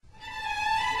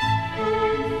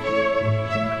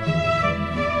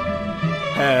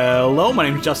Hello, my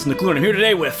name is Justin McClure, and I'm here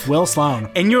today with Will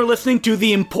Sloan. And you're listening to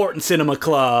The Important Cinema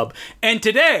Club. And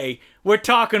today, we're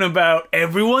talking about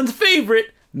everyone's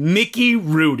favorite, Mickey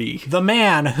Rooney. The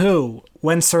man who,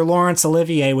 when Sir Laurence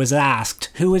Olivier was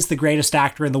asked who is the greatest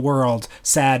actor in the world,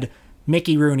 said,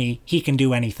 Mickey Rooney, he can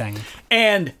do anything.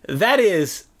 And that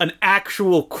is an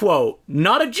actual quote,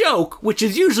 not a joke, which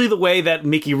is usually the way that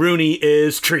Mickey Rooney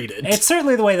is treated. It's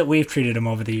certainly the way that we've treated him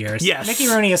over the years. Yes. Mickey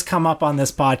Rooney has come up on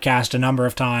this podcast a number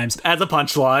of times. As a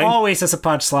punchline. Always as a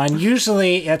punchline.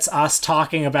 Usually it's us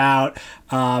talking about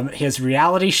his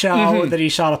reality show that he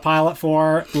shot a pilot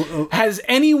for. Has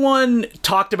anyone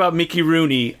talked about Mickey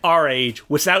Rooney, our age,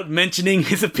 without mentioning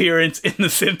his appearance in The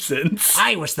Simpsons?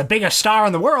 I was the biggest star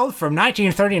in the world from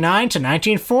 1939 to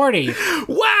 1940.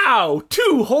 Wow!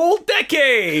 2 whole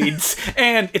decades!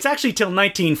 And it's actually till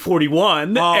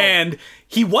 1941, and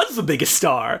he was the biggest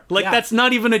star. That's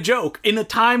not even a joke. In a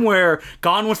time where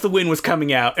Gone with the Wind was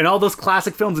coming out, and all those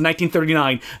classic films in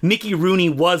 1939, Mickey Rooney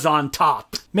was on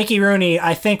top. Mickey Rooney,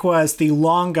 I think, was the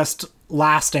longest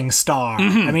lasting star.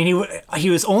 I mean, he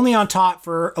was only on top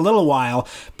for a little while,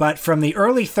 but from the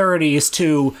early 30s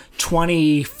to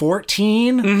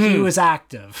 2014, he was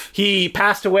active. He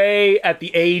passed away at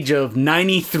the age of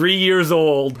 93 years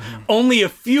old, only a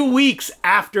few weeks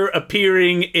after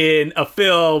appearing in a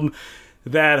film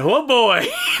that, oh boy.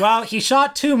 Well, he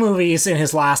shot 2 movies in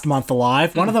his last month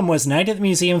alive. One of them was Night at the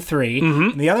Museum 3,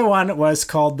 and the other one was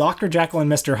called Dr. Jekyll and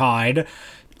Mr. Hyde.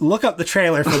 Look up the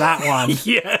trailer for that one.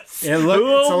 Yes. It's a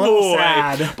little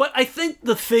sad. But I think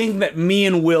the thing that me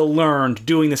and Will learned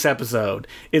doing this episode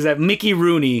is that Mickey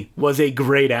Rooney was a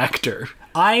great actor.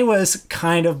 I was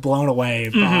kind of blown away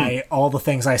by all the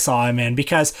things I saw him in,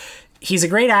 because he's a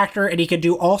great actor and he could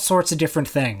do all sorts of different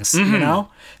things, you know?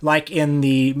 Like in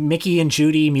the Mickey and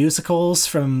Judy musicals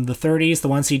from the 30s, the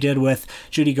ones he did with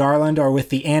Judy Garland, or with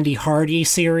the Andy Hardy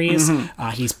series.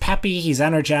 He's peppy, he's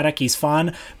energetic, he's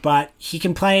fun, but he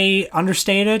can play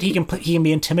understated, he can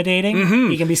be intimidating,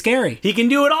 he can be scary. He can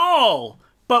do it all!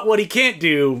 But what he can't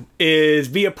do is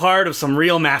be a part of some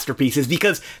real masterpieces,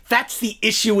 because that's the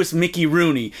issue with Mickey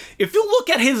Rooney. If you look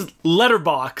at his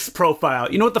Letterboxd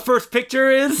profile, you know what the first picture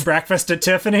is? Breakfast at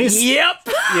Tiffany's? Yep!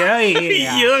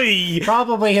 Yeah.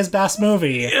 Probably his best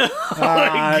movie. Oh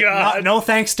my God. No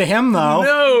thanks to him, though.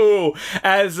 No!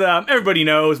 As everybody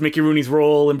knows, Mickey Rooney's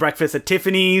role in Breakfast at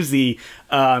Tiffany's, the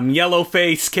yellow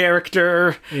face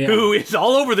character, who is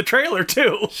all over the trailer,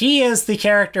 too. He is the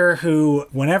character who,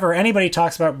 whenever anybody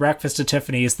talks about Breakfast at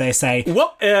Tiffany's, they say,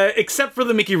 well, except for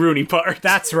the Mickey Rooney part.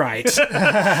 That's right.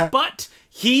 But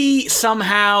he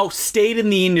somehow stayed in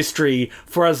the industry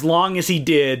for as long as he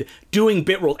did, doing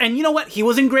bit roles. And you know what? He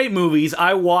was in great movies.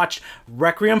 I watched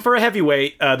Requiem for a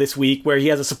Heavyweight this week, where he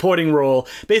has a supporting role,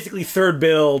 basically third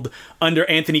build under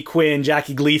Anthony Quinn,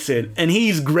 Jackie Gleason, and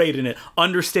he's great in it.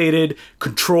 Understated,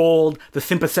 controlled, the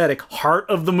sympathetic heart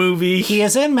of the movie. He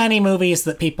is in many movies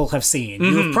that people have seen.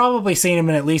 You've probably seen him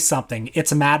in at least something.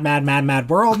 It's a Mad, Mad, Mad, Mad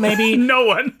World, maybe. No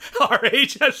one our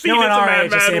age has seen it. No one our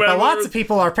age has seen it, but lots of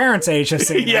people our parents' age have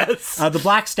seen it. Yes. The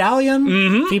Black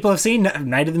Stallion, people have seen.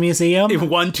 Night at the Museum.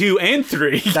 1, 2, and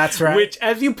 3. That's right. Which,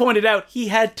 as you pointed out, he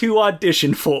had to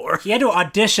audition for. He had to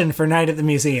audition for Night at the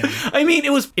Museum. I mean,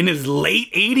 it was in his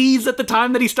late 80s at the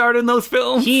time that he started in those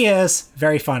films. He is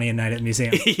very funny in Night at the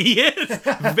Museum. He is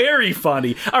very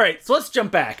funny. All right, so let's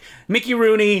jump back. Mickey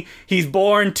Rooney, he's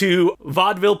born to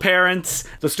vaudeville parents.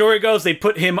 The story goes they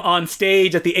put him on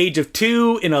stage at the age of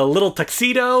 2 in a little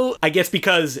tuxedo. I guess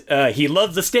because he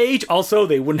loves the stage. Also,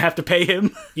 they wouldn't have to pay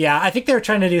him. Yeah, I think they were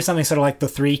trying to do something sort of like the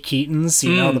 3 Keatons,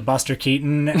 you know, the Buster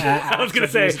Keaton. I was going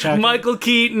to say Michael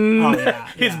Keaton,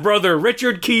 his brother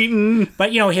Richard Keaton.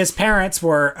 But, you know, his parents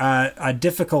were a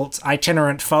difficult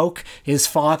itinerant folk. His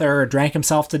father drank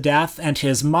himself to death, and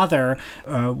his mother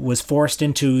was forced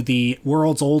into the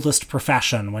world's oldest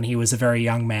profession when he was a very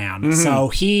young man. So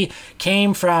he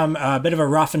came from a bit of a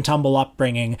rough and tumble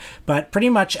upbringing, but pretty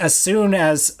much as soon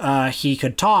as he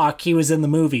could talk, he was in the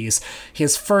movies.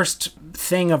 His first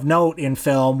thing of note in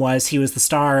film was he was the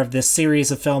star of this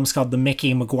series of films called the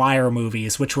Mickey Maguire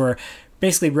movies, which were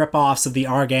basically rip-offs of the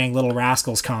Our Gang Little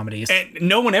Rascals comedies. And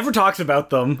no one ever talks about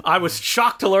them. I was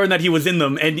shocked to learn that he was in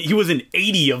them, and he was in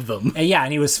 80 of them.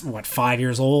 And he was, 5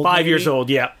 years old? 5 years old,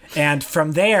 yeah. And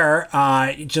from there,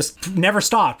 just never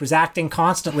stopped, was acting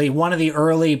constantly. One of the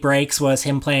early breaks was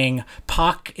him playing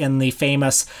Puck in the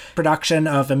famous production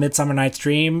of A Midsummer Night's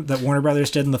Dream that Warner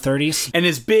Brothers did in the 30s. And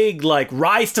his big,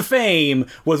 rise to fame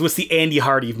was with the Andy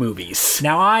Hardy movies.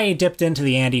 Now, I dipped into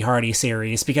the Andy Hardy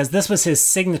series because this was his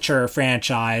signature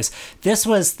franchise. This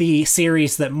was the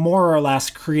series that more or less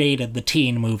created the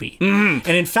teen movie. And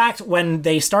in fact, when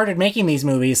they started making these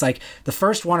movies, the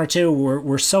first one or two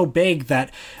were so big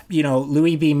that,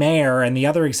 Louis B. Mayer and the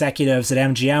other executives at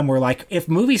MGM were like, if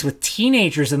movies with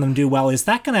teenagers in them do well, is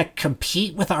that going to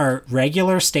compete with our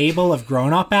regular stable of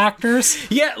grown-up actors?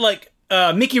 Yeah,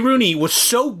 Mickey Rooney was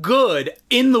so good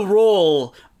in the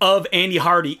role of Andy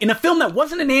Hardy in a film that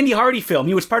wasn't an Andy Hardy film.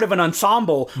 He was part of an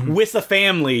ensemble with a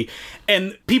family,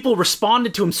 and people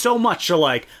responded to him so much. They're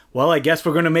like, well, I guess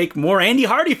we're going to make more Andy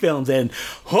Hardy films, and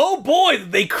oh boy,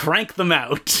 they crank them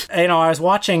out. I was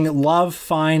watching Love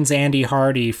Finds Andy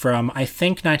Hardy from, I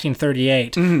think,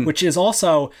 1938, which is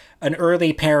also an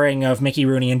early pairing of Mickey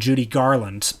Rooney and Judy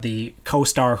Garland, the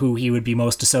co-star who he would be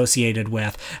most associated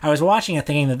with. I was watching it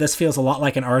thinking that this feels a lot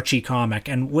like an Archie comic,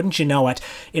 and wouldn't you know it,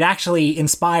 it actually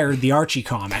inspired the Archie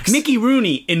comics. Mickey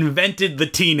Rooney invented the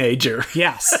teenager.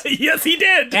 Yes. Yes, he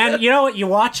did. And you know what? You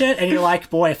watch it and you're like,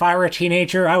 boy, if I were a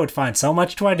teenager, I would find so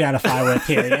much to identify with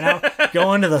here,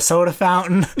 Going to the soda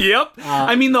fountain. Yep.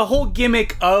 The whole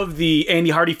gimmick of the Andy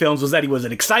Hardy films was that he was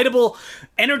an excitable,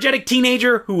 energetic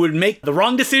teenager who would make the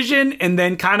wrong decision and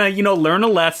then kind of, learn a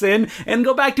lesson and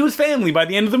go back to his family by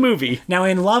the end of the movie. Now,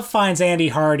 in Love Finds Andy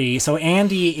Hardy, so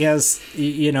Andy is,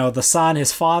 the son.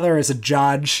 His father is a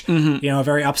judge, a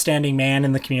very upstanding man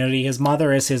in the community. His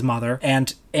mother is his mother.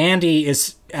 And Andy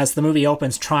is, as the movie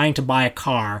opens, trying to buy a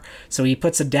car. So he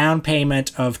puts a down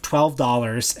payment of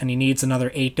 $12 and he needs another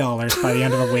 $8 by the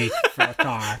end of the week for a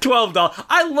car. $12.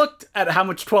 I looked at how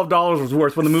much $12 was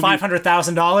worth when the movie...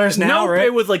 $500,000 now, nope, right?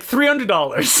 It was like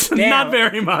 $300. Not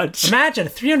very much. Imagine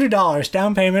 $300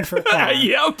 down payment for a car.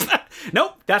 Yep.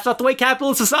 Nope, that's not the way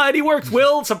capitalist society works,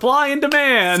 Will. Supply and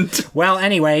demand. Well,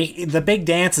 anyway, the big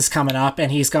dance is coming up,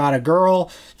 and he's got a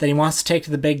girl that he wants to take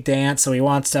to the big dance, so he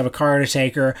wants to have a car to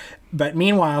take her. But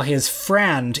meanwhile, his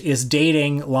friend is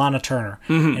dating Lana Turner.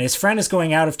 And his friend is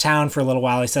going out of town for a little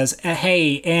while. He says,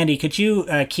 hey, Andy, could you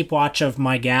keep watch of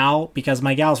my gal? Because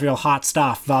my gal's real hot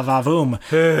stuff. Va va voom.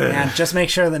 And just make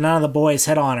sure that none of the boys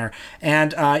hit on her.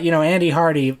 And, Andy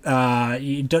Hardy,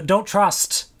 you don't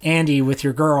trust Andy with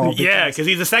your girl. Because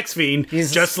he's a sex fiend.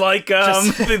 He's just like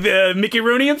Mickey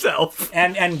Rooney himself.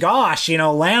 And gosh,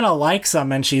 Lana likes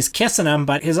him and she's kissing him,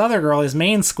 but his other girl, his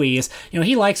main squeeze,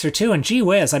 he likes her too. And gee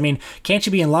whiz, can't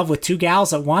you be in love with two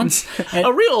gals at once? And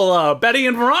a real Betty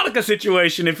and Veronica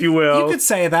situation, if you will. You could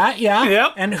say that, yeah.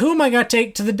 Yep. And who am I going to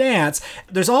take to the dance?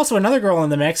 There's also another girl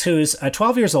in the mix who's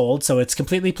 12 years old, so it's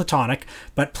completely platonic,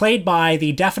 but played by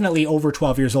the definitely over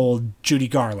 12 years old Judy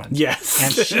Garland. Yes.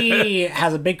 And she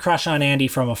has a big crush on Andy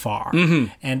from afar.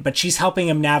 But she's helping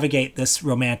him navigate this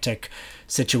romantic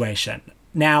situation.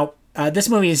 Now, this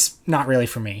movie is not really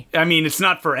for me. It's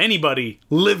not for anybody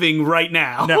living right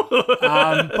now. No.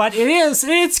 But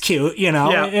it's cute,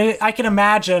 Yeah. I can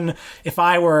imagine if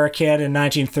I were a kid in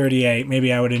 1938,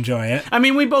 maybe I would enjoy it.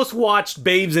 We both watched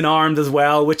Babes in Arms as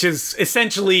well, which is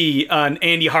essentially an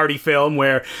Andy Hardy film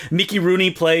where Mickey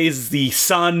Rooney plays the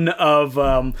son of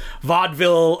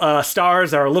vaudeville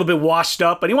stars that are a little bit washed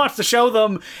up, and he wants to show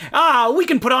them, we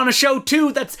can put on a show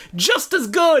too that's just as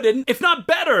good, and if not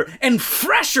better, and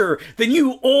fresher than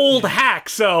you old hack.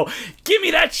 So give me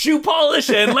that shoe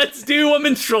polish and let's do a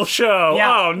minstrel show.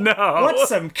 Yeah. Oh no. What's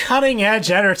some cutting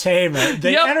edge entertainment?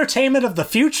 The entertainment of the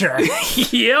future.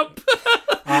 Yep.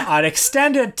 An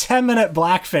extended 10-minute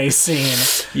blackface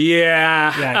scene.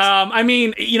 Yeah.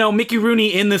 Mickey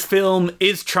Rooney in this film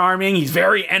is charming. He's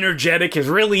very energetic. He's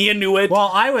really into it.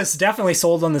 Well, I was definitely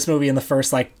sold on this movie in the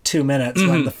first 2 minutes.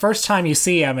 When the first time you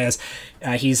see him is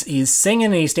he's singing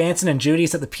and he's dancing and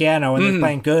Judy's at the piano and they're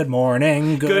playing Good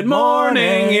Morning, Good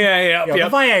Morning. Yeah. The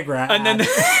Viagra. And then,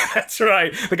 that's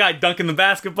right. The guy dunking the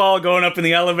basketball, going up in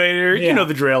the elevator. Yeah. You know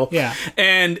the drill. Yeah.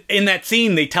 And in that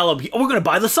scene, they tell him, we're going to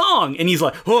buy the song. And he's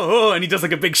like, oh, and he does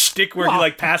a big shtick where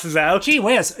he passes out. Gee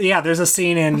whiz. Yeah, there's a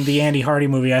scene in the Andy Hardy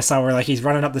movie I saw where he's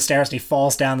running up the stairs and he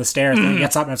falls down the stairs and he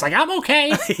gets up and it's like, I'm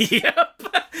okay. Yep.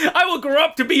 I will grow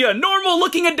up to be a normal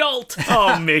looking adult.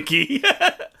 Oh, Mickey.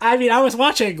 I was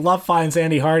watching Love Finds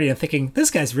Andy Hardy and thinking,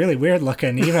 this guy's really weird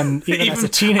looking, even as a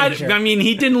teenager.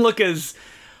 He didn't look as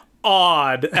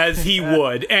odd as he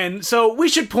would. And so we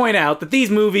should point out that these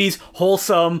movies,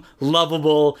 wholesome,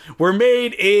 lovable, were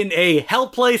made in a hell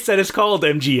place that is called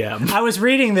MGM. I was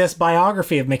reading this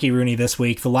biography of Mickey Rooney this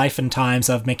week, The Life and Times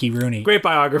of Mickey Rooney. Great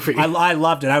biography. I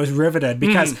loved it. I was riveted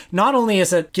because not only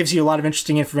is it gives you a lot of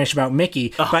interesting information about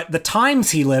Mickey, but the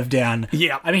times he lived in.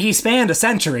 Yeah. I mean, he spanned a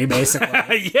century,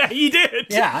 basically. Yeah, he did.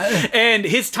 Yeah. And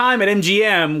his time at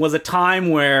MGM was a time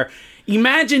where,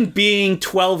 imagine being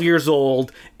 12 years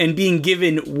old and being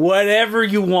given whatever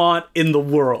you want in the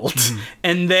world.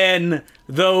 And then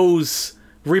those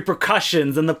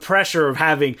repercussions and the pressure of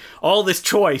having all this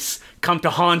choice come to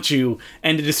haunt you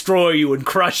and to destroy you and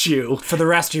crush you. For the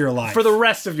rest of your life. For the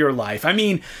rest of your life. I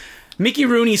mean, Mickey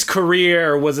Rooney's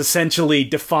career was essentially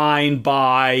defined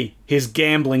by his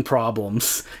gambling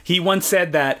problems. He once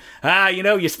said that,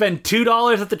 you spend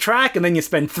 $2 at the track and then you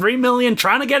spend $3 million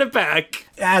trying to get it back.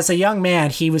 As a young man,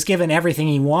 he was given everything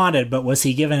he wanted, but was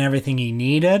he given everything he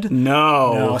needed?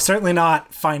 No, certainly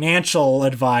not financial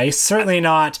advice, certainly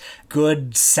not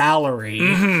good salary.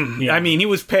 Yeah. I mean, he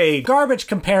was paid garbage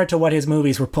compared to what his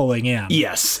movies were pulling in.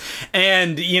 Yes.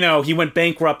 And, he went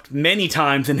bankrupt many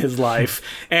times in his life.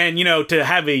 And, to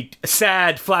have a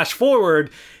sad flash forward,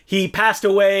 he passed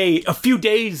away a few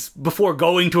days before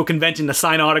going to a convention to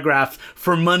sign autographs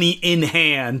for money in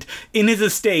hand. In his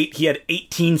estate, he had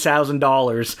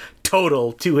 $18,000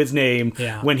 total to his name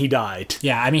when he died.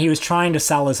 Yeah, I mean, he was trying to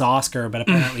sell his Oscar, but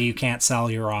apparently you can't sell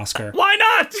your Oscar. Why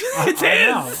not? It's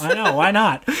his! I know, why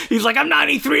not? He's like, I'm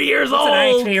 93 years old!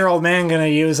 What's an 93-year-old man gonna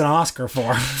use an Oscar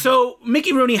for? So,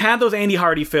 Mickey Rooney had those Andy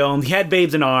Hardy films, he had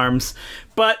Babes in Arms,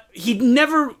 but he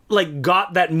never,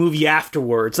 got that movie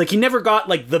afterwards. He never got,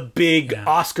 the big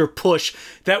Oscar push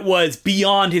that was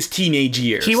beyond his teenage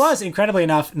years. He was, incredibly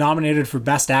enough, nominated for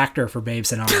Best Actor for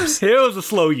Babes in Arms. It was a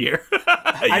slow year.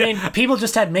 I mean, people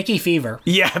just had Mickey fever.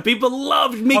 Yeah, people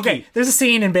loved Mickey. Okay, there's a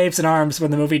scene in Babes in Arms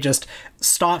when the movie just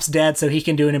stops dead so he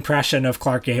can do an impression of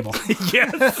Clark Gable.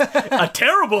 Yes, a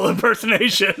terrible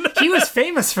impersonation. He was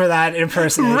famous for that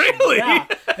impersonation. Really? Yeah.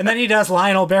 And then he does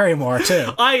Lionel Barrymore,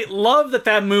 too. I love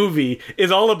that movie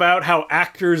is all about how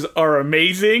actors are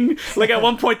amazing. At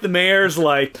one point, the mayor's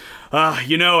like,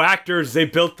 actors, they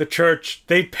built the church.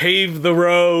 They paved the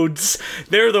roads.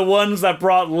 They're the ones that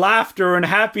brought laughter and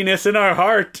happiness in our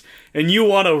heart. And you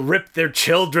want to rip their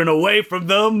children away from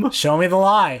them? Show me the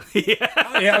lie.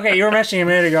 Yeah. Okay, you were mentioning a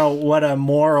minute ago what a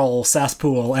moral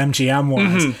cesspool MGM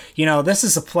was. This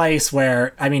is a place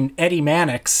where, Eddie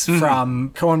Mannix from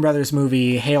Coen Brothers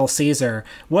movie Hail Caesar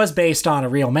was based on a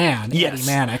real man, yes. Eddie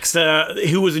Mannix.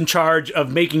 Who was in charge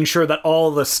of making sure that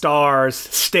all the stars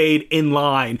stayed in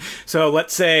line. So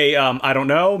let's say,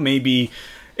 maybe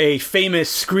a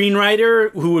famous screenwriter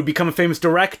who would become a famous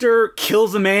director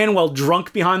kills a man while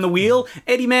drunk behind the wheel.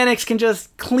 Eddie Mannix can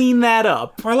just clean that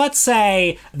up. Or let's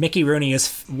say Mickey Rooney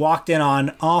has walked in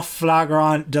on off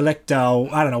flagrant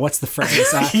delicto. I don't know, what's the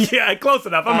phrase? Yeah, close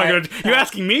enough. I'm not going to... You're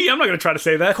asking me? I'm not going to try to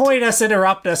say that. Coitus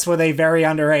interruptus with a very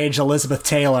underage Elizabeth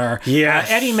Taylor.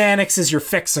 Yes. Eddie Mannix is your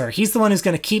fixer. He's the one who's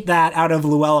going to keep that out of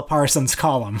Luella Parsons'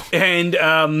 column. And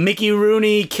Mickey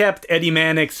Rooney kept Eddie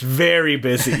Mannix very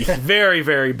busy. Very,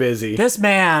 very busy. This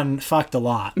man fucked a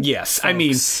lot. Yes. Folks. I mean,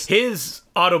 his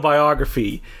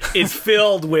autobiography is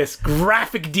filled with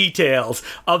graphic details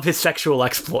of his sexual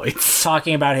exploits.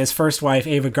 Talking about his first wife,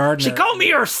 Ava Gardner. She called me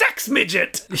her sex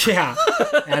midget. Yeah.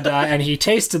 And he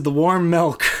tasted the warm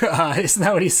milk. Isn't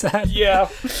that what he said? Yeah.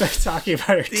 Talking about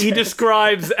her He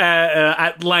describes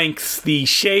at length the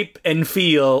shape and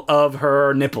feel of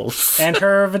her nipples. And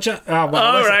her vagina. Oh,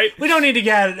 well, all right. We don't need to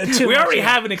get too We much already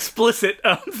have an explicit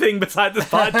thing beside this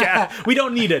podcast. We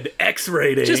don't need an X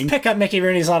rating. Just pick up Mickey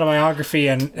Rooney's autobiography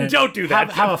and don't do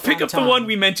that. Pick up the one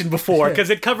we mentioned before,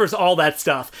 because it covers all that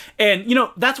stuff. And,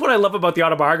 that's what I love about the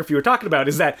autobiography we're talking about,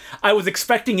 is that I was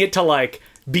expecting it to,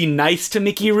 be nice to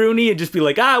Mickey Rooney and just be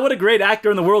like, what a great actor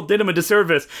in the world, did him a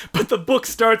disservice. But the book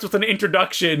starts with an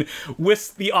introduction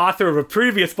with the author of a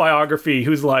previous biography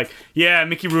who's like, yeah,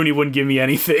 Mickey Rooney wouldn't give me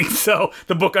anything, so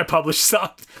the book I published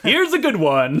sucked. Here's a good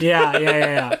one.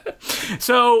 Yeah.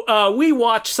 So we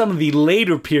watched some of the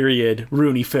later period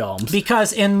Rooney films.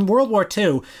 Because in World War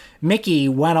II, Mickey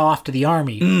went off to the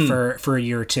army for a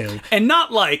year or two. And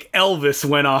not like Elvis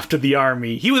went off to the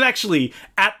army. He was actually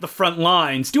at the front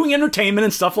lines doing entertainment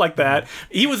and stuff like that.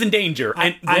 He was in danger.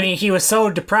 He was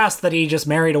so depressed that he just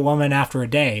married a woman after a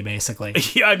day, basically.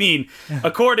 Yeah,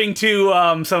 according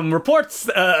to some reports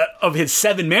of his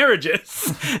 7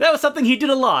 marriages, that was something he did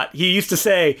a lot. He used to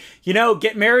say,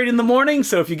 get married in the morning,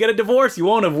 so if you get a divorce, you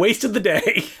won't have wasted the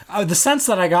day. The sense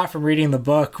that I got from reading the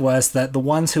book was that the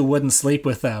ones who wouldn't sleep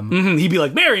with them He'd be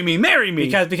like, marry me, marry me.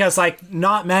 Because like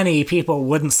not many people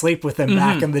wouldn't sleep with him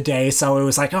back in the day, so it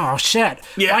was like, oh shit,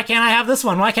 why can't I have this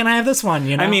one? Why can't I have this one?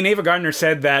 You know? I mean, Ava Gardner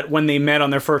said that when they met on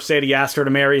their first date, he asked her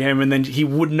to marry him, and then he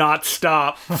would not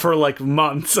stop for like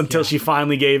months until she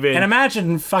finally gave in. And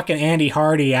imagine fucking Andy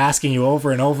Hardy asking you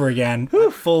over and over again,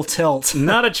 full tilt.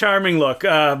 Not a charming look,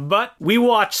 but we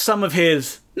watched some of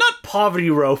his, not poverty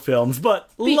row films, but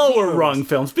lower rung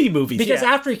films, B movies. Because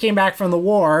after he came back from the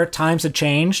war, times had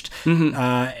changed.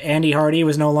 Andy Hardy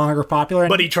was no longer popular.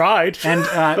 But he tried.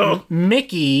 And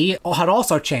Mickey had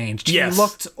also changed. Yes. He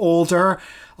looked older,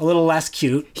 a little less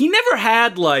cute. He never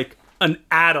had, like, an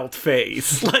adult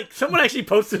phase. Like, someone actually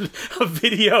posted a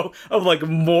video of, like,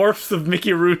 morphs of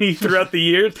Mickey Rooney throughout the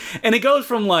years, and it goes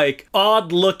from, like,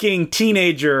 odd-looking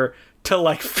teenager to,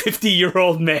 like,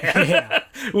 50-year-old man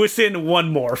within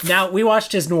one morph. Now, we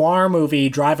watched his noir movie,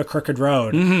 Drive a Crooked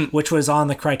Road, which was on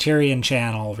the Criterion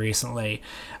Channel recently,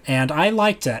 and I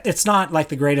liked it. It's not, like,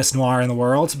 the greatest noir in the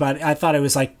world, but I thought it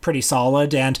was, like, pretty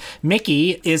solid, and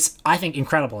Mickey is, I think,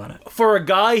 incredible in it. For a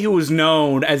guy who was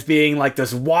known as being, like,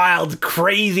 this wild,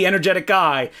 crazy, energetic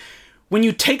guy, when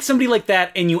you take somebody like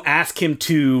that and you ask him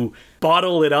to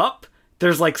bottle it up,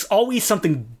 there's, like, always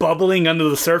something bubbling under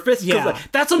the surface. Yeah.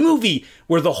 Like, that's a movie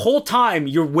where the whole time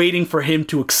you're waiting for him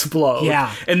to explode.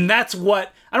 Yeah. And that's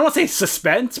what, I don't want to say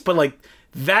suspense, but, like,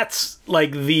 that's,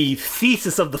 like, the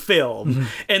thesis of the film.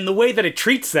 And the way that it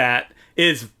treats that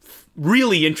is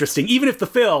really interesting. Even if the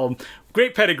film,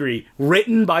 great pedigree,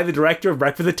 written by the director of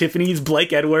Breakfast at Tiffany's,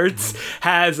 Blake Edwards,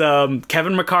 has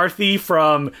Kevin McCarthy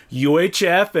from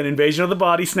UHF and Invasion of the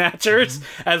Body Snatchers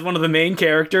as one of the main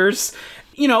characters.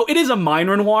 You know, it is a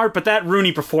minor noir, but that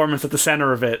Rooney performance at the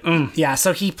center of it. Yeah,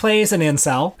 so he plays an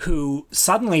incel who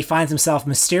suddenly finds himself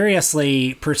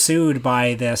mysteriously pursued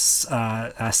by this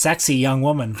sexy young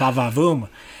woman, Va-Va-Voom.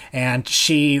 And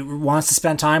she wants to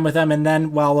spend time with him, and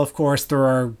then, well, of course, there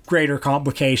are greater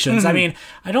complications. I mean,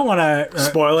 I don't want to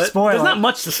spoil it. There's not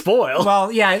much to spoil.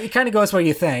 Well, yeah, it kind of goes where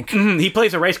you think. He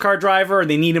plays a race car driver, and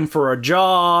they need him for a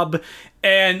job.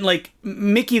 And, like,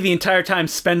 Mickey the entire time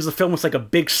spends the film with, like, a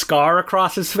big scar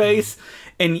across his face.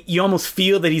 And you almost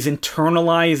feel that he's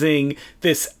internalizing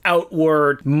this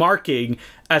outward marking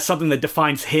as something that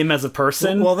defines him as a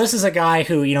person. Well, this is a guy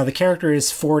who, you know, the character is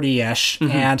 40-ish,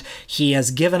 and he has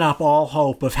given up all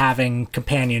hope of having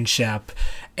companionship.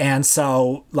 And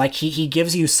so, like, he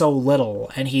gives you so little,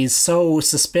 and he's so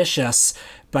suspicious,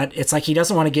 but it's like he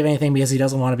doesn't want to give anything because he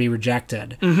doesn't want to be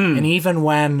rejected. And even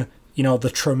when, you know, the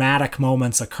traumatic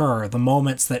moments occur, the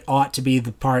moments that ought to be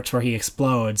the parts where he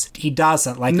explodes, he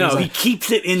doesn't. Like, no, he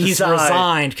keeps it inside. He's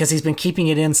resigned because he's been keeping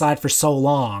it inside for so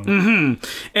long.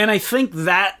 And I think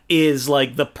that is,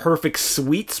 like, the perfect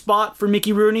sweet spot for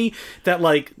Mickey Rooney, that,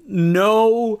 like,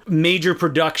 no major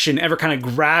production ever kind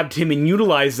of grabbed him and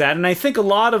utilized that. And I think a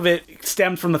lot of it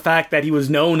stems from the fact that he was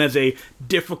known as a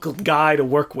difficult guy to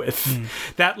work with.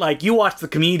 That, like, you watch The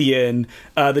Comedian,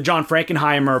 the John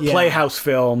Frankenheimer Playhouse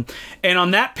film, and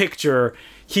on that picture,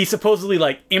 he supposedly,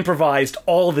 like, improvised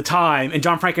all the time, and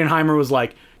John Frankenheimer was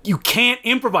like, you can't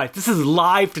improvise. This is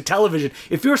live to television.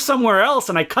 If you're somewhere else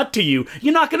and I cut to you,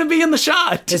 you're not going to be in the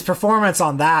shot. His performance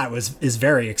on that is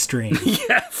very extreme.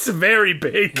 Yes, very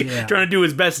big. Trying to do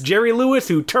his best Jerry Lewis,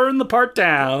 who turned the part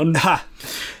down.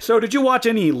 So did you watch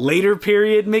any later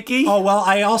period, Mickey? Oh, well,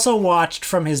 I also watched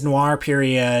from his noir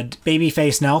period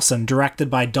Babyface Nelson,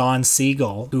 directed by Don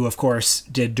Siegel, who, of course,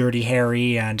 did Dirty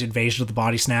Harry and Invasion of the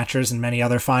Body Snatchers and many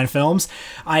other fine films.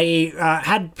 I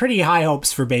had pretty high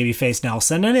hopes for Babyface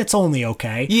Nelson, and it's only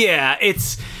okay. Yeah,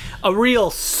 it's a real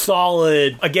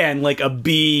solid, again, like a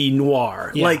B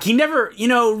noir. Yeah. Like, he never, you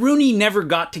know, Rooney never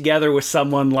got together with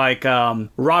someone like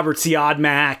Robert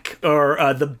Siodmak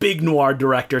or the big noir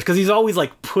directors, because he's always,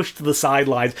 like, pushed to the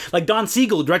sidelines. Like, Don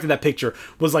Siegel, who directed that picture,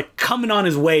 was, like, coming on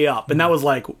his way up, and that was,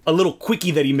 like, a little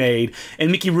quickie that he made.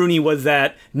 And Mickey Rooney was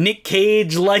that Nick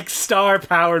Cage-like star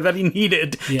power that he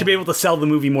needed to be able to sell the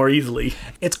movie more easily.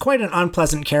 It's quite an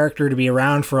unpleasant character to be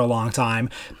around for a long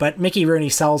time, but Mickey Rooney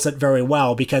sells it very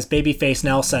well, because Babyface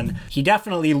Nelson, he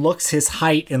definitely looks his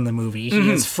height in the movie.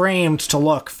 He is framed to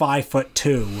look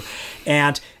 5'2",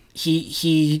 and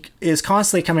he is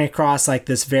constantly coming across like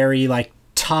this very, like,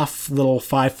 tough little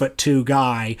 5'2"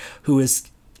 guy who is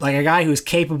like a guy who's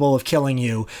capable of killing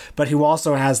you, but who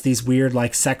also has these weird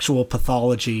like sexual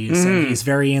pathologies, and he's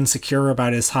very insecure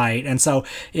about his height. And so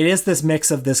it is this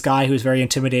mix of this guy who's very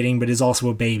intimidating, but is also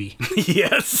a baby.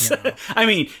 Yes. You know? I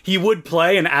mean, he would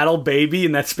play an adult baby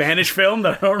in that Spanish film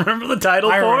that I don't remember the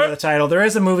title I for. remember the title. There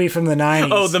is a movie from the 90s.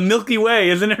 Oh, The Milky Way,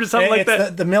 isn't it, or something like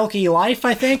that? The Milky Life,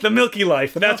 I think. The Milky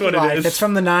Life. That's Milky what Life. it is. It's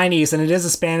from the 90s, and it is a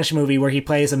Spanish movie where he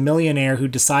plays a millionaire who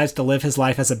decides to live his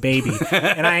life as a baby.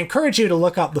 And I encourage you to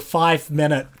look up the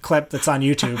 5-minute clip that's on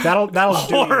YouTube. That'll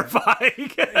horrifying.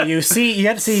 You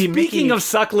get to see Speaking Mickey of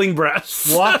suckling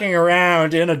breasts, walking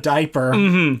around in a diaper.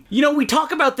 You know, we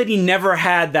talk about that he never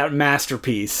had that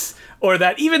masterpiece or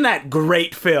that even that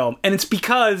great film, and it's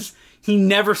because he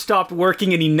never stopped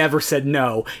working and he never said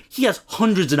no. He has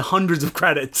hundreds and hundreds of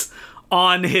credits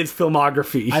on his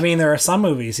filmography. I mean, there are some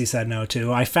movies he said no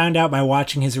to. I found out by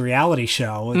watching his reality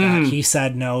show that he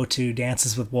said no to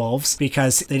Dances with Wolves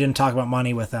because they didn't talk about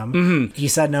money with him. He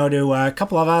said no to a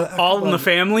couple of other... All in the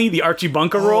Family, the Archie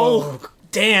Bunker role.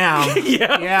 Damn.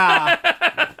 Yeah.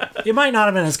 It might not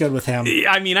have been as good with him.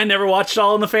 I mean, I never watched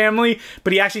All in the Family,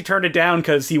 but he actually turned it down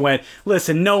because he went,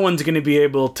 listen, no one's going to be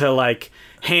able to, like,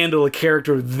 handle a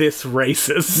character this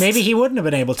racist. Maybe he wouldn't have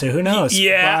been able to. Who knows?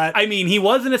 Yeah. But I mean, he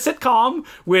was in a sitcom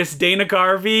with Dana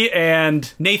Carvey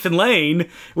and Nathan Lane,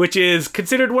 which is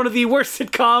considered one of the worst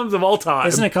sitcoms of all time.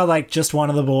 Isn't it called, like, Just One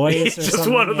of the Boys? Or Just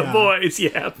something? One of the Boys,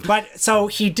 yeah. But so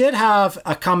he did have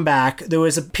a comeback. There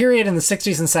was a period in the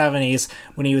 60s and 70s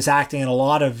when he was acting in a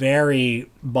lot of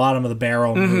very bottom of the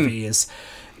barrel movies,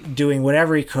 doing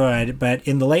whatever he could. But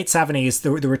in the late 70s,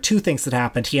 there were two things that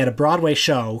happened. He had a Broadway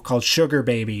show called Sugar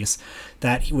Babies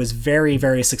that he was very,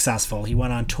 very successful. He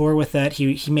went on tour with it.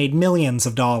 He made millions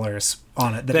of dollars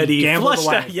on it that he gambled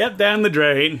flushed away. Down the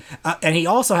drain. And he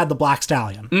also had the Black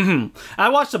Stallion. I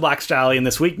watched the Black Stallion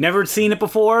this week. Never seen it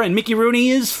before, and Mickey Rooney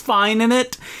is fine in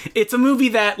it. It's a movie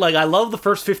that, like, I love the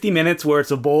first 50 minutes where it's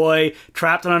a boy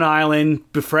trapped on an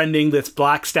island befriending this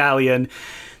Black Stallion.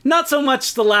 Not so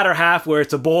much the latter half where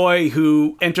it's a boy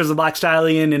who enters the Black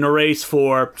Stallion in a race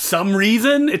for some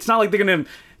reason. It's not like they're going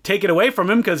to take it away from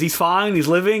him because he's fine, he's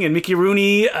living, and Mickey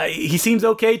Rooney, he seems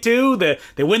okay too.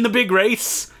 They win the big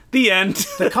race. The end.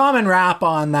 The common rap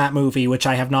on that movie, which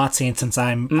I have not seen since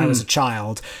I was a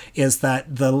child, is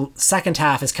that the second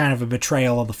half is kind of a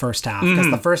betrayal of the first half. Because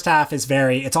the first half is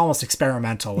it's almost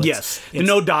experimental. It's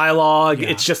no dialogue.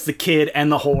 Yeah. It's just the kid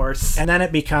and the horse. And then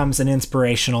it becomes an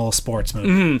inspirational sports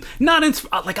movie.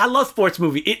 Like, I love sports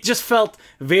movie. It just felt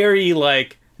very,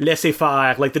 like,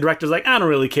 laissez-faire. Like, the director's like, I don't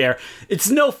really care. It's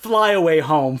no Fly Away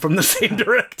Home from the same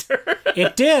director.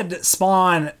 It did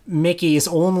spawn Mickey's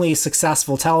only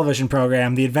successful television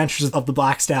program, The Adventures of the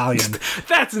Black Stallion.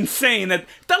 That's insane. That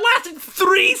lasted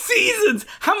 3 seasons.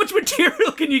 How much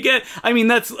material can you get? I mean,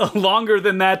 that's longer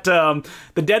than that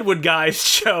the Deadwood Guys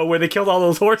show where they killed all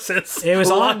those horses. It was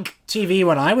on TV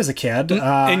when I was a kid.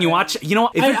 And you watch, you know,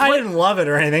 I didn't love it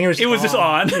or anything. It was just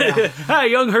on. Yeah. Hi,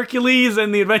 Young Hercules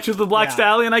and the Adventures of the Black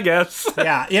Stallion, I guess.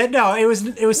 No, it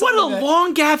was. What a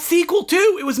long gap sequel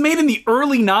too. It was made in the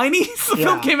early 90s. The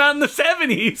film came out in the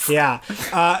 70s. Yeah.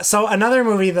 So another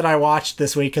movie that I watched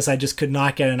this week because I just could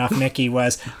not get enough Mickey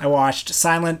was I watched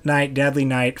Silent Night, Deadly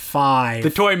Night 5. The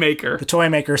Toy Maker. The Toy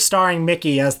Maker, starring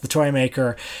Mickey as the Toy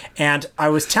Maker. And I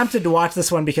was tempted to watch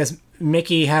this one because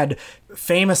Mickey had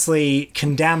famously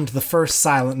condemned the first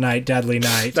Silent Night, Deadly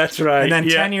Night. That's right. And then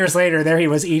 10 years later, there he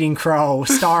was eating crow,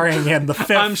 starring in the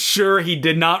fifth. I'm sure he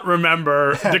did not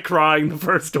remember decrying the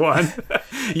first one.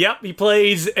 Yep, he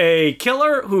plays a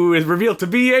killer who is revealed to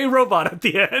be a robot at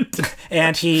the end.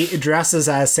 And he dresses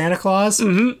as Santa Claus,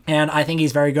 and I think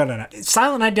he's very good in it.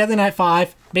 Silent Night, Deadly Night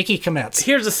 5, Mickey commits.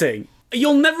 Here's the thing.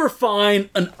 You'll never find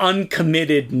an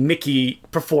uncommitted Mickey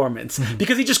performance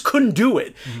because he just couldn't do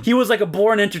it. He was like a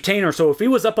born entertainer, so if he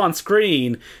was up on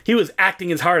screen, he was acting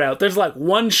his heart out. There's like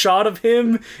one shot of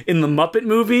him in the Muppet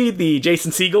movie, the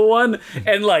Jason Segel one,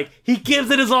 and like he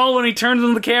gives it his all when he turns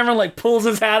on the camera and like pulls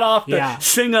his hat off to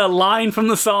sing a line from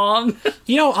the song.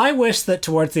 You know, I wish that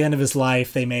towards the end of his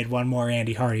life they made one more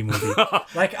Andy Hardy movie.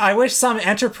 Like, I wish some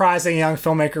enterprising young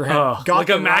filmmaker had got like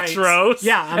the a Max rights. Rose.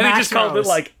 Yeah, and he just called it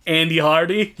like Andy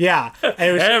Hardy. Yeah.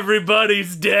 It was,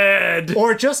 everybody's dead.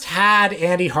 or just had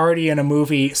Andy Hardy in a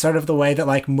movie sort of the way that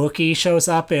like Mookie shows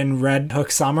up in Red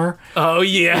Hook Summer. Oh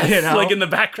yeah, you know? Like in the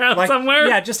background somewhere.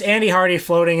 Yeah, just Andy Hardy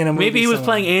floating in a movie. Maybe he was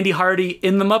playing Andy Hardy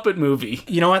in the Muppet movie.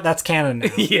 You know what? That's canon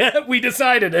now. Yeah, we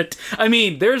decided it. I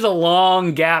mean, there's a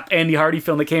long gap Andy Hardy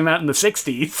film that came out in the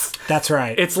 60s. That's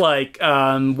right. It's like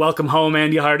Welcome Home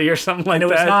Andy Hardy or something like that.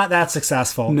 And it was not that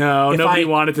successful. No, nobody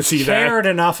wanted to see that. If I cared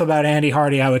enough about Andy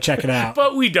Hardy, I would check it out.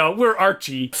 But we don't. We're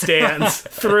Archie stans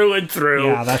through and through.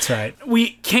 Yeah, that's right.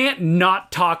 We can't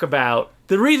not talk about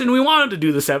the reason we wanted to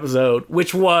do this episode,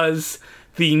 which was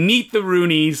the Meet the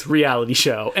Rooneys reality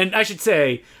show. And I should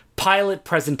say, pilot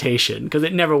presentation, because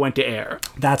it never went to air.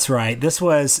 That's right. This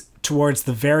was towards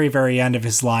the very, very end of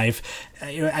his life.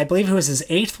 I believe it was his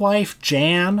 8th wife,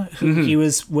 Jan, who he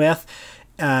was with,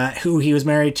 who he was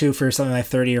married to for something like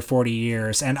 30 or 40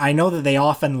 years. And I know that they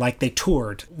often, they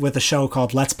toured with a show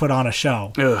called Let's Put On a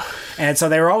Show. Ugh. And so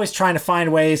they were always trying to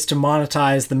find ways to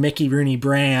monetize the Mickey Rooney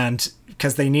brand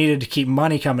because they needed to keep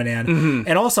money coming in. Mm-hmm.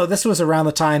 And also, this was around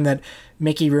the time that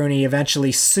Mickey Rooney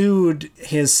eventually sued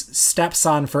his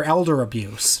stepson for elder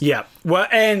abuse. Yeah. Well,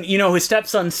 and, his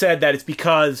stepson said that it's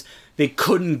because they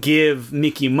couldn't give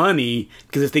Mickey money,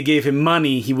 because if they gave him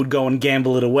money, he would go and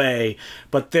gamble it away.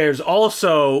 But there's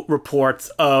also reports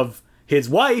of his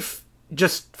wife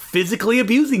just physically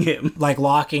abusing him. Like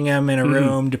locking him in a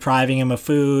room, depriving him of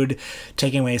food,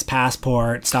 taking away his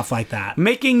passport, stuff like that.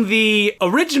 Making the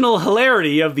original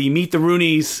hilarity of the Meet the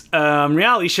Rooneys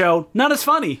reality show not as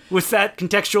funny with that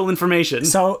contextual information.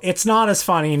 So it's not as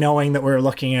funny knowing that we're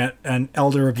looking at an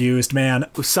elder abused man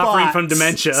who's suffering from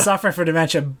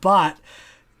dementia. But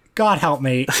God help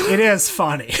me, it is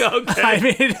funny. Okay. I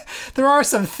mean, there are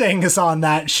some things on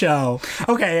that show.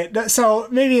 Okay, so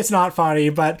maybe it's not funny,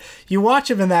 but you watch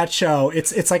him in that show,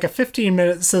 it's like a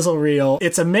 15-minute sizzle reel.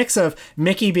 It's a mix of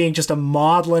Mickey being just a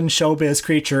maudlin showbiz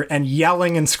creature and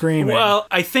yelling and screaming. Well,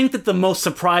 I think that the most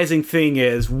surprising thing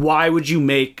is, why would you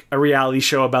make a reality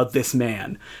show about this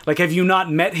man? Have you not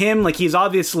met him? He's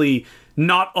obviously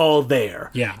not all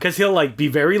there. Yeah. Because he'll be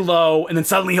very low, and then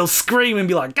suddenly he'll scream and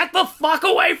be like, "Get the fuck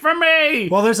away from me!"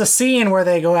 Well, there's a scene where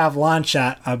they go have lunch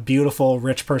at a beautiful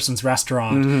rich person's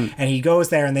restaurant, and he goes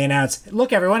there and they announce,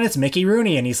 "Look, everyone, it's Mickey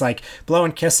Rooney," and he's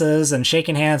blowing kisses and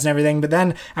shaking hands and everything. But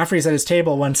then after he's at his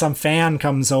table, when some fan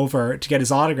comes over to get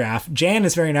his autograph, Jan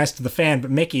is very nice to the fan,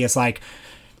 but Mickey is like,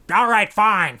 "All right,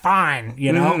 fine,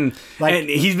 and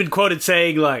he's been quoted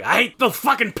saying, "I hate the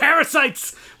fucking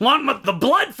parasites, want the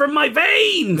blood from my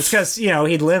veins." Because,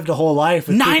 he'd lived a whole life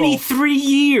with 93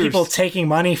 years. People taking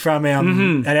money from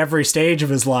him at every stage of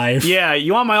his life. Yeah,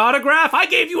 you want my autograph? I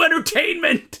gave you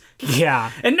entertainment. Yeah.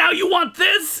 And now you want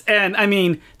this? And, I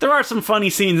mean, there are some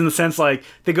funny scenes in the sense,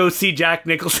 they go see Jack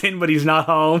Nicholson, but he's not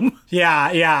home.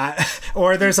 Yeah.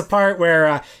 Or there's a part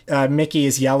where Mickey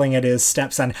is yelling at his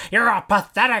stepson, "You're a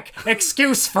pathetic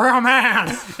excuse for a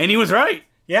man." And he was right.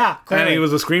 Yeah, clearly. And he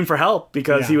was a scream for help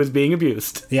because he was being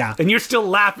abused. Yeah. And you're still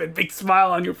laughing, big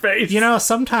smile on your face.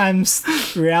 Sometimes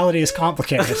reality is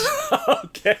complicated.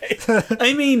 Okay.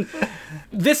 I mean,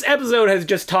 this episode has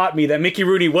just taught me that Mickey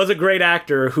Rooney was a great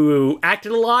actor who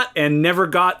acted a lot and never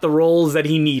got the roles that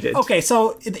he needed. Okay,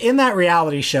 so in that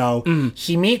reality show,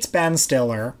 he meets Ben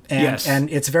Stiller, and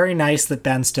it's very nice that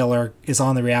Ben Stiller is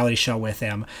on the reality show with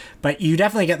him. But you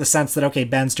definitely get the sense that, okay,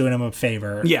 Ben's doing him a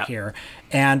favor here.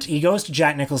 And he goes to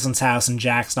Jack Nicholson's house, and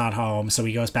Jack's not home, so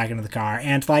he goes back into the car.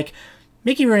 And,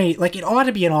 Mickey Rooney, it ought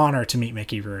to be an honor to meet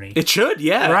Mickey Rooney. It should,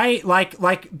 yeah. Right?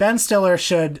 Like Ben Stiller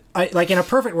should, in a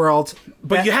perfect world.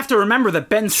 But you have to remember that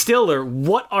Ben Stiller,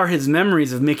 what are his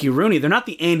memories of Mickey Rooney? They're not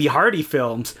the Andy Hardy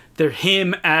films. They're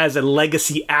him as a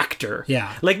legacy actor.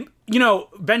 Yeah.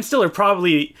 Ben Stiller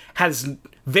probably has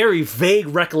very vague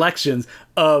recollections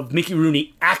of Mickey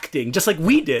Rooney acting, just like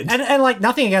we did. And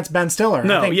nothing against Ben Stiller.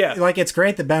 No, I think, it's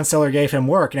great that Ben Stiller gave him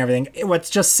work and everything. What's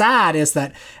just sad is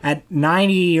that at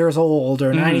 90 years old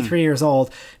or 93 years old,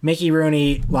 Mickey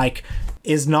Rooney,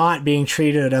 is not being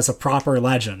treated as a proper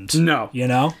legend. No.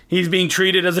 He's being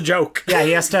treated as a joke. Yeah,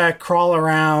 he has to crawl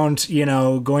around,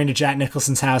 going to Jack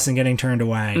Nicholson's house and getting turned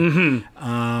away.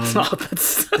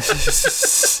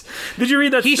 Did you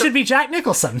read that? He should be Jack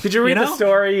Nicholson. Did you read the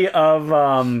story of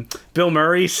Bill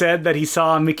Murray said that he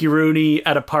saw Mickey Rooney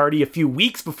at a party a few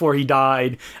weeks before he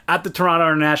died at the Toronto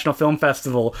International Film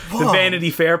Festival, the Vanity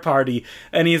Fair party,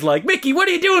 and he's like, "Mickey, what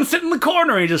are you doing sitting in the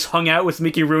corner?" And he just hung out with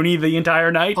Mickey Rooney the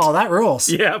entire night. Oh, that rules.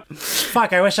 Yeah.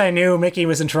 Fuck, I wish I knew Mickey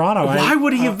was in Toronto. Why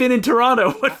would he have been in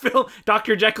Toronto? What Phil,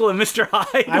 Dr. Jekyll and Mr.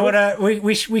 Hyde? I would have.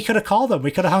 We could have called him.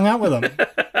 We could have hung out with him.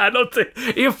 I don't think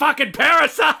you fucking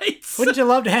parasites. Wouldn't you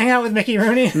love to hang out with Mickey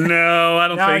Rooney? No, I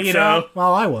don't think you so. Don't?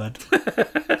 Well, I would.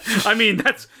 I mean,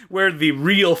 that's where the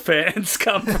real fans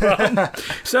come from.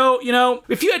 So,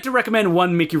 if you had to recommend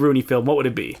one Mickey Rooney film, what would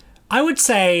it be? I would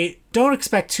say don't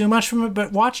expect too much from it,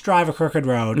 but watch Drive a Crooked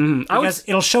Road because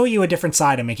it'll show you a different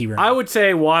side of Mickey Rooney. I would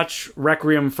say watch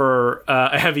Requiem for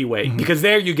a Heavyweight because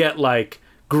there you get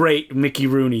great Mickey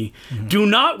Rooney. Do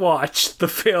not watch the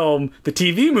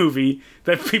TV movie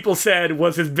that people said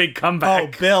was his big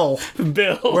comeback. Bill.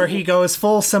 Bill. Where he goes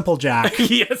full Simple Jack.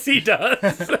 Yes, he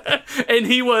does. And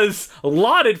he was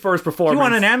lauded for his performance. He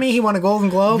won an Emmy, he won a Golden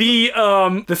Globe.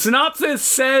 The synopsis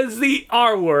says the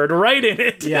R word right in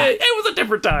it. Yeah. It was a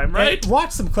different time, right?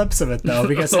 Watch some clips of it, though,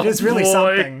 because it is really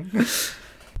something.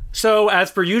 So,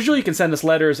 as per usual, you can send us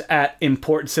letters at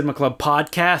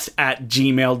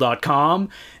importantcinemaclubpodcast@gmail.com.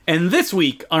 And this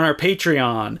week on our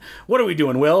Patreon, what are we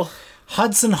doing, Will?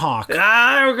 Hudson Hawk.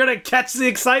 We're going to catch the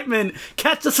excitement,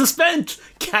 catch the suspense,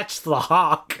 catch the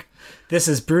hawk. This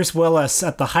is Bruce Willis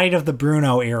at the height of the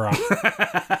Bruno era.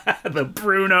 The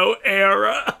Bruno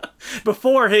era.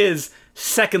 Before his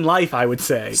second life, I would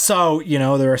say. So,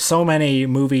 there are so many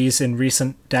movies in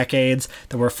recent decades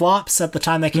that were flops at the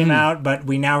time they came out, but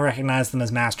we now recognize them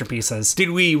as masterpieces.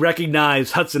 Did we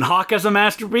recognize Hudson Hawk as a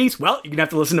masterpiece? Well, you're going to have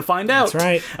to listen to find out. That's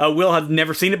right. Will has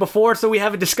never seen it before, so we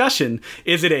have a discussion.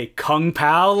 Is it a Kung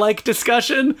Pao-like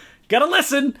discussion? Gotta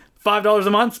listen. $5 a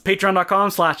month,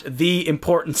 patreon.com/The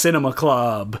Important Cinema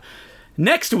Club.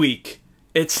 Next week,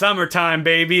 it's summertime,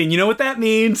 baby, and you know what that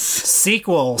means?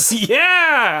 Sequels.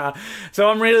 Yeah! So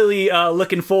I'm really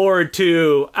looking forward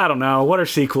to, I don't know, what are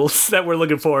sequels that we're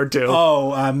looking forward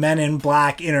to? Men in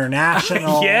Black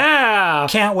International. Yeah!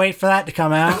 Can't wait for that to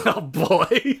come out. Oh,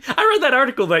 boy. I read that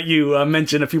article that you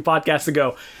mentioned a few podcasts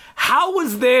ago. How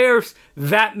was there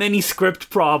that many script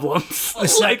problems?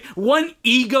 Like, one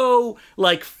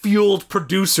fueled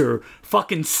producer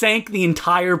fucking sank the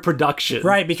entire production.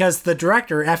 Right, because the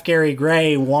director, F. Gary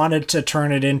Gray, wanted to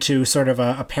turn it into sort of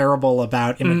a parable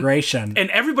about immigration.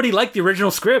 And everybody liked the original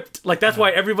script. Like, that's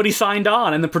why everybody signed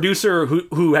on. And the producer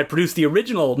who had produced the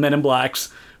original Men in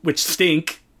Blacks, which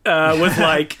stink, was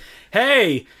like,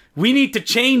 hey, we need to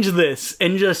change this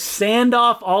and just sand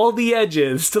off all the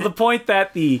edges to the point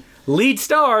that the lead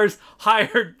stars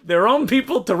hired their own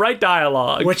people to write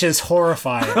dialogue. Which is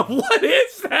horrifying. What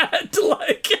is that?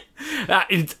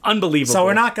 It's unbelievable. So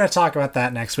we're not going to talk about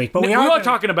that next week. But we are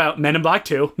talking about Men in Black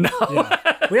 2. No.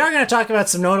 Yeah. We are going to talk about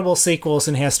some notable sequels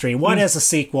in history. What is a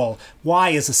sequel? Why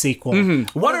is a sequel?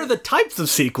 What are the types of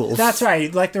sequels? That's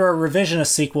right. Like, there are revisionist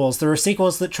sequels. There are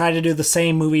sequels that try to do the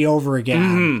same movie over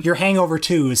again. Your Hangover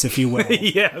 2s, if you will.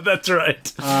 Yeah, that's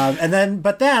right.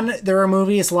 But then there are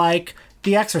movies like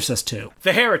The Exorcist 2.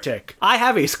 The Heretic. I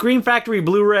have a Scream Factory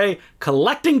Blu-ray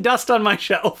collecting dust on my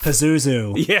shelf.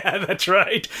 Pazuzu. Yeah, that's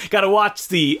right. Gotta watch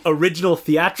the original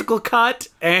theatrical cut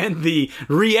and the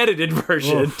re-edited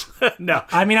version. No.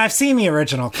 I mean, I've seen the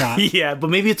original cut. Yeah, but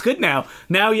maybe it's good now.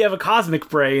 Now you have a cosmic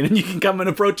brain and you can come and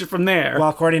approach it from there. Well,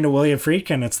 according to William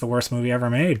Friedkin, it's the worst movie ever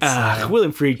made. So.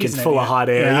 William Friedkin's full of hot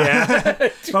air, yeah.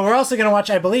 But we're also going to watch,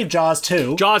 I believe, Jaws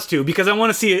 2. Jaws 2, because I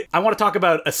want to talk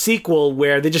about a sequel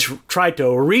where they just tried to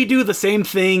redo the same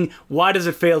thing. Why does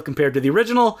it fail compared to the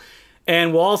original?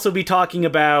 And we'll also be talking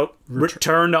about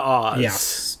Return to Oz.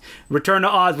 Yes. Return to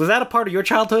Oz. Was that a part of your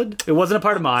childhood? It wasn't a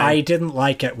part of mine. I didn't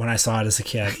like it when I saw it as a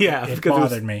kid. Yeah, it because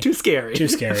bothered it was me. Too scary. Too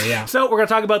scary, yeah. So we're going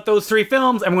to talk about those 3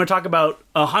 films, and we're going to talk about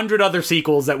 100 other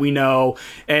sequels that we know,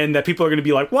 and that people are going to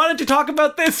be like, why don't you talk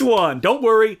about this one? Don't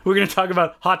worry. We're going to talk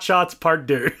about Hot Shots Part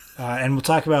 2. And we'll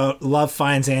talk about Love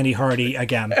Finds Andy Hardy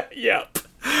again. Yep.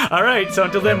 All right, so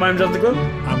until then, my name's Justin Gloom.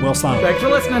 I'm Will Sloan. Thanks for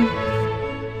listening.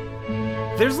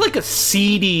 There's like a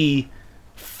seedy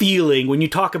feeling when you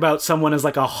talk about someone as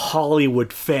like a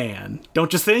Hollywood fan,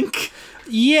 don't you think?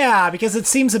 Yeah, because it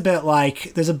seems a bit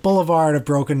like there's a Boulevard of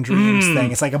Broken Dreams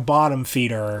thing. It's like a bottom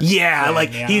feeder. Yeah,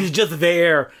 thing, he's just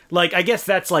there. Like, I guess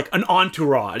that's like an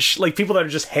entourage. Like, people that are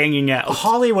just hanging out. A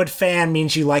Hollywood fan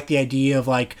means you like the idea of,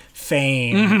 like,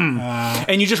 fame.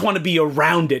 And you just want to be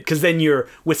around it, because then you're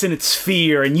within its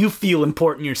sphere and you feel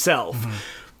important yourself.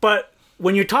 But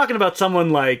when you're talking about someone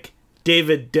like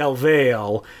David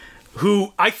Delvale,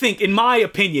 who I think, in my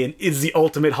opinion, is the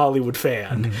ultimate Hollywood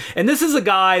fan. And this is a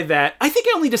guy that I think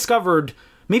I only discovered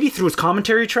maybe through his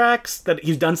commentary tracks, that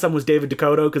he's done some with David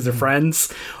Dakota because they're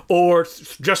friends, or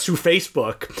just through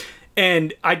Facebook.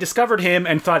 And I discovered him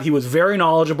and thought he was very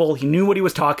knowledgeable. He knew what he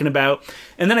was talking about.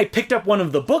 And then I picked up one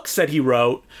of the books that he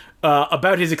wrote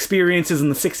about his experiences in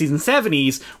the 60s and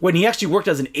 70s when he actually worked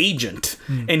as an agent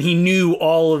and he knew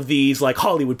all of these like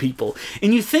Hollywood people.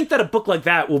 And you think that a book like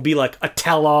that will be like a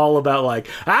tell-all about like,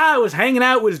 I was hanging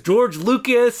out with George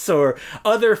Lucas or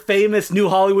other famous new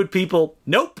Hollywood people.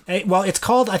 Nope. Well, I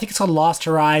think it's called Lost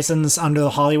Horizons Under the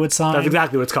Hollywood Sign. That's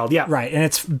exactly what it's called, yeah. Right, and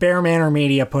it's Bear Manor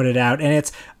Media put it out, and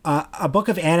it's a book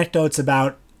of anecdotes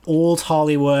about old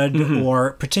Hollywood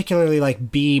or particularly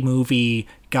like B-movie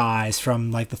guys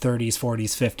from like the 30s,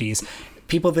 40s, 50s,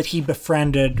 people that he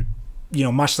befriended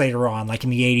much later on, like in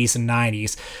the 80s and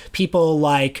 90s. People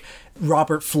like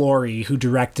Robert Florey, who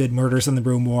directed Murders in the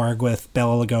Rue Morgue with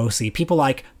Bela Lugosi. People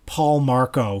like Paul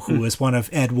Marco, who was one of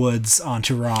Ed Wood's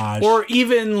entourage. Or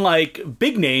even, like,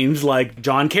 big names like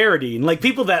John Carradine. Like,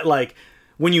 people that, like,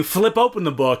 when you flip open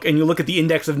the book and you look at the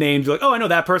index of names, you're like, oh, I know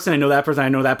that person, I know that person, I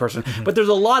know that person. Mm-hmm. But there's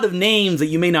a lot of names that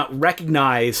you may not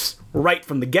recognize right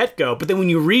from the get-go. But then when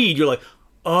you read, you're like,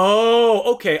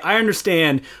 oh, okay, I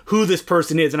understand who this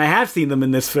person is, and I have seen them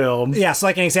in this film. Yeah, so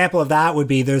like an example of that would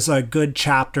be there's a good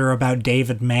chapter about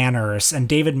David Manners, and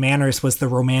David Manners was the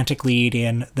romantic lead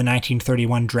in the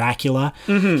 1931 Dracula.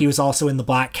 Mm-hmm. He was also in The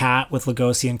Black Cat with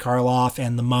Lugosi and Karloff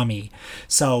and The Mummy.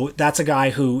 So that's a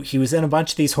guy who, he was in a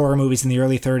bunch of these horror movies in the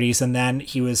early 30s, and then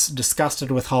he was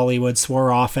disgusted with Hollywood,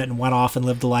 swore off it, and went off and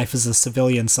lived a life as a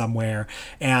civilian somewhere,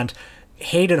 and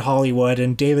hated Hollywood,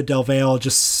 and David Delvale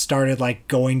just started like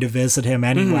going to visit him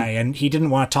anyway, and he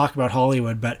didn't want to talk about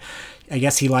Hollywood, but I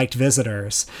guess he liked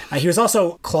visitors. He was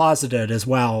also closeted as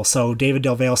well, so David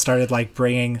Delvale started like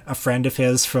bringing a friend of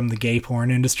his from the gay porn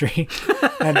industry,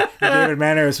 and David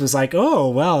Manners was like, oh,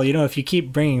 well, if you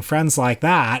keep bringing friends like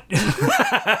that.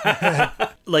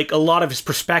 Like, a lot of his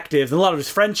perspectives and a lot of his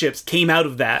friendships came out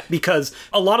of that, because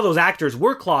a lot of those actors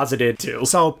were closeted too.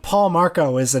 So Paul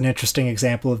Marco is an interesting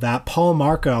example of that. Paul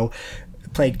Marco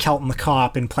played Kelton the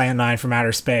Cop in Plan 9 from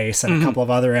Outer Space and a couple of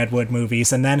other Ed Wood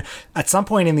movies. And then at some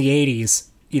point in the 80s,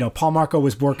 Paul Marco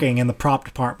was working in the prop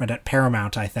department at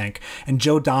Paramount, I think, and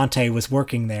Joe Dante was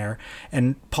working there.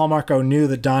 And Paul Marco knew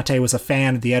that Dante was a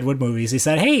fan of the Ed Wood movies. He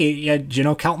said, hey, do you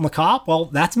know Kelton the Cop? Well,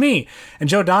 that's me. And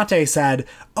Joe Dante said,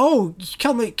 oh,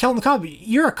 Kelton the Cop,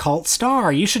 you're a cult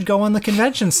star. You should go on the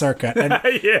convention circuit. And,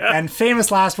 yeah. And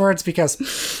famous last words,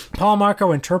 because Paul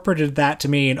Marco interpreted that to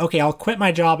mean, okay, I'll quit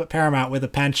my job at Paramount with a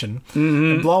pension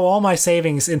and blow all my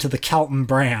savings into the Kelton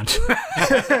brand.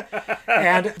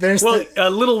 And there's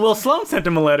little Will Sloan sent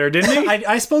him a letter, didn't he?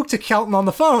 I spoke to Kelton on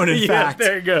the phone, in fact.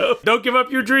 There you go. Don't give up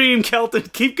your dream, Kelton.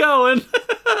 Keep going.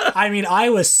 I mean, I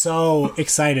was so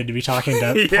excited to be talking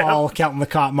to Paul Kelton the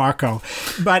Cop Marco.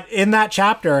 But in that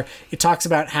chapter, it talks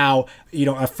about how,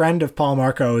 a friend of Paul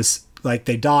Marco's, like,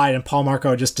 they died, and Paul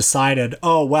Marco just decided,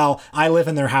 oh, well, I live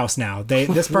in their house now.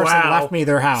 This person left me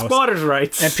their house. Spotters'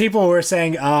 rights. And people were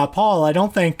saying, Paul, I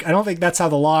don't think that's how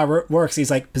the law works.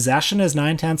 He's like, possession is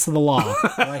 9/10 of the law.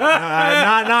 Like,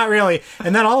 not really.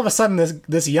 And then all of a sudden,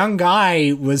 this young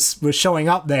guy was showing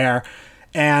up there,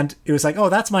 and it was like, oh,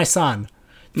 that's my son.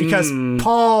 Because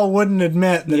Paul wouldn't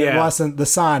admit that it wasn't the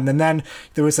son. And then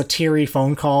there was a teary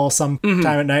phone call sometime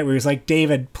at night where he was like,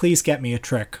 David, please get me a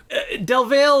trick.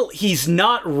 Delvale, he's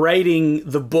not writing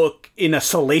the book in a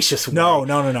salacious way.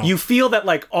 No. You feel that,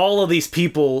 like, all of these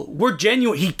people were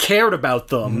genuine. He cared about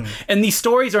them. And these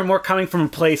stories are more coming from a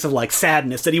place of, like,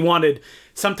 sadness, that he wanted,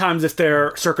 sometimes if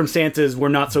their circumstances were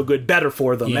not so good, better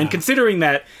for them. Yeah. And considering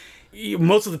that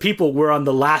most of the people were on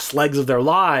the last legs of their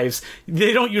lives,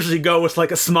 they don't usually go with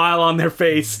like a smile on their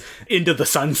face into the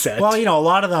sunset. Well, a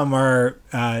lot of them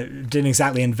didn't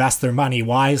exactly invest their money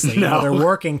wisely. No. They're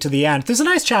working to the end. There's a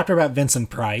nice chapter about Vincent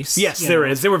Price. Yes, there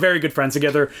is. They were very good friends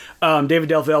together. David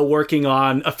Delvale working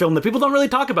on a film that people don't really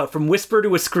talk about, From Whisper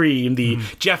to a Scream, the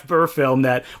Jeff Burr film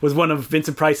that was one of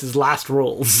Vincent Price's last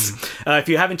roles. If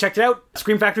you haven't checked it out,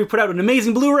 Scream Factory put out an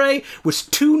amazing Blu-ray with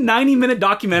 2 90-minute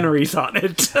documentaries on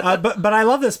it. But I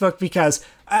love this book because,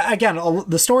 again,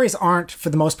 the stories aren't,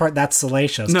 for the most part, that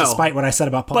salacious, despite what I said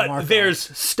about Paul Marco. But there's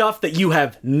stuff that you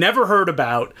have never heard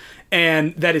about,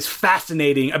 and that is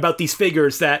fascinating about these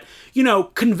figures that,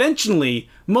 conventionally,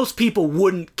 most people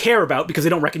wouldn't care about because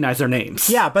they don't recognize their names.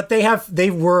 Yeah, but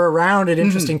they were around at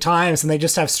interesting times, and they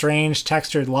just have strange,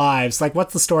 textured lives. Like,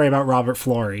 what's the story about Robert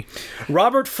Florey?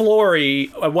 Robert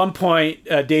Florey, at one point,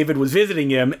 David was visiting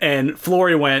him, and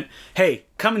Florey went, hey,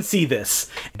 come and see this.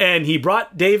 And he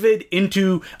brought David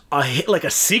into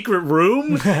a secret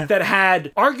room that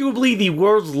had arguably the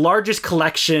world's largest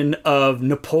collection of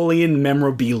Napoleon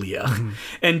memorabilia.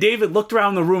 And David looked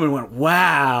around the room and went,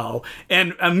 wow.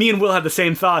 And me and Will had the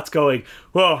same thoughts, going,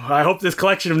 well, I hope this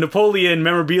collection of Napoleon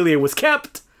memorabilia was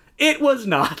kept. It was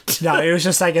not. No, it was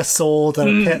just, I guess, sold at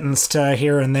a pittance to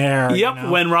here and there. Yep,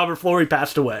 when Robert Florey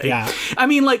passed away. Yeah. I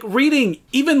mean, like, reading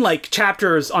even, like,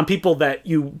 chapters on people that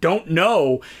you don't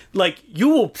know, like, you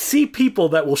will see people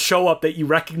that will show up that you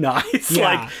recognize. Yeah.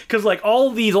 Like, because, like,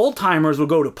 all these old-timers will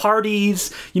go to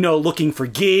parties, looking for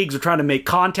gigs or trying to make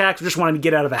contacts or just wanting to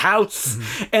get out of the house.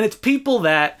 And it's people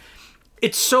that...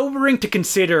 It's sobering to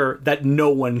consider that no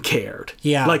one cared.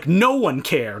 Yeah. Like, no one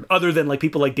cared, other than, like,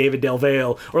 people like David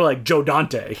Delvale or, like, Joe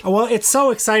Dante. Well, it's so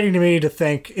exciting to me to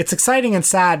think... It's exciting and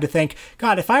sad to think,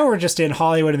 God, if I were just in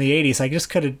Hollywood in the 80s, I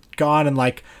just could have gone and,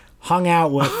 like, hung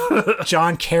out with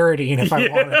John Carradine if I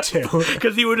wanted to.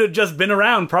 Because he would have just been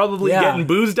around, probably getting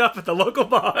boozed up at the local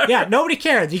bar. Yeah, nobody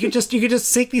cared. You could just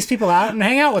seek these people out and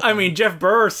hang out with them. I mean, Jeff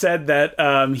Burr said that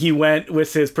he went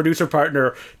with his producer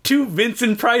partner to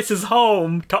Vincent Price's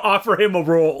home to offer him a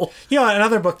role. You know,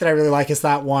 another book that I really like is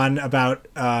that one about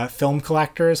film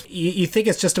collectors. You think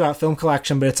it's just about film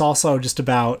collection, but it's also just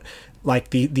about like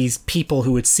these people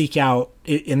who would seek out.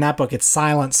 In that book, it's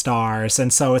silent stars,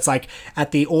 and so it's like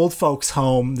at the old folks'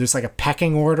 home, there's like a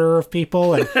pecking order of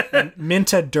people, and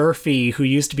Minta Durfee, who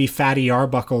used to be Fatty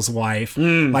Arbuckle's wife,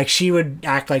 like she would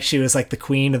act like she was like the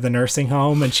queen of the nursing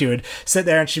home, and she would sit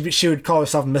there and she would call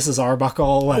herself Mrs.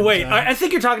 Arbuckle. And, wait, I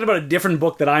think you're talking about a different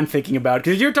book that I'm thinking about,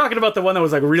 because you're talking about the one that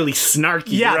was like really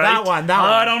snarky. Yeah, right? that one.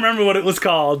 I don't remember what it was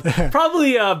called.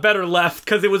 Probably Better Left,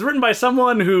 because it was written by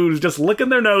someone who's just looking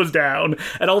their nose down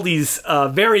at all these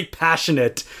very passionate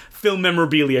film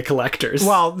memorabilia collectors.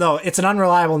 Well, no, it's an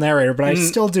unreliable narrator, but I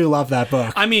still do love that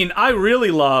book. I mean, I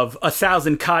really love A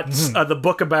Thousand Cuts, the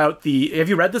book about have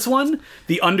you read this one?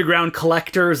 The underground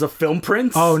collectors of film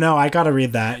prints? Oh, no, I gotta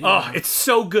read that. Yeah. Oh, it's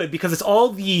so good, because it's all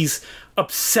these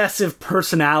obsessive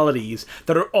personalities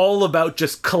that are all about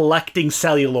just collecting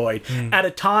celluloid at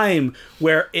a time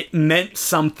where it meant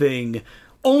something.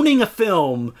 Owning a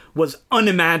film was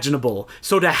unimaginable,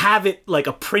 so to have it, like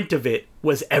a print of it,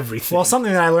 was everything. Well,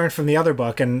 something that I learned from the other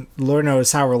book, and Lord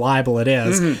knows how reliable it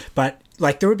is, but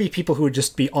like there would be people who would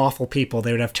just be awful people.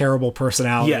 They would have terrible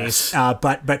personalities. Yes.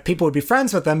 But people would be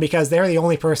friends with them because they're the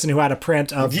only person who had a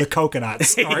print of the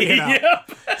coconuts. Or, you know.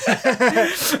 Yep.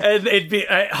 And it'd be,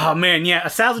 oh man, yeah, A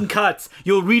Thousand Cuts.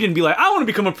 You'll read and be like, I want to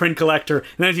become a print collector. And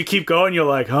then as you keep going, you're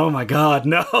like, oh my God,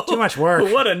 no. Too much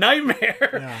work. What a nightmare.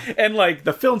 Yeah. And like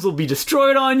the films will be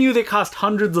destroyed on you. They cost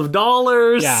hundreds of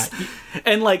dollars. Yeah.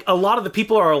 And like a lot of the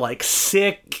people are like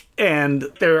sick, and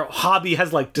their hobby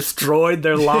has like destroyed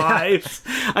their lives.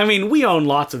 I mean, we own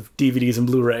lots of DVDs and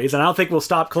Blu-rays, and I don't think we'll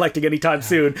stop collecting anytime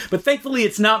soon. But thankfully,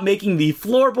 it's not making the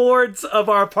floorboards of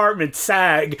our apartment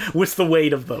sag with the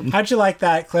weight of them. How'd you like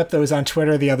that clip that was on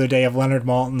Twitter the other day of Leonard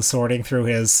Maltin sorting through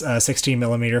his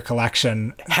 16mm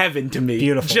collection? Heaven to me.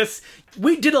 Beautiful.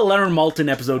 We did a Leonard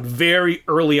Maltin episode very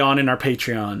early on in our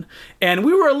Patreon, and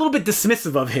we were a little bit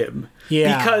dismissive of him.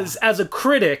 Yeah. Because as a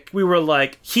critic, we were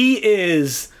like, he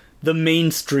is the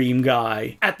mainstream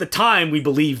guy. At the time, we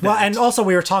believed that. Well, and also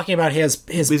we were talking about his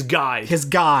guide. His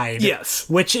guide. Yes.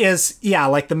 Which is,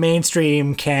 like the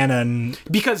mainstream canon.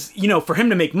 Because, for him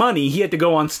to make money, he had to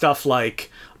go on stuff like,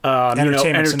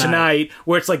 Entertainment Tonight,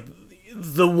 where it's like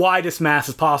the widest mass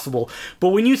as possible. But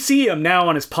when you see him now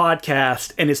on his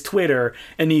podcast and his Twitter,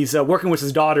 and he's working with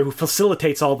his daughter who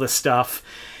facilitates all this stuff,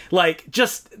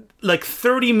 just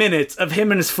 30 minutes of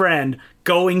him and his friend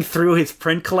going through his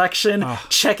print collection,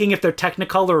 checking if they're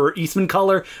Technicolor or Eastman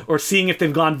color, or seeing if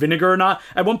they've gone vinegar or not.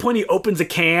 At one point, he opens a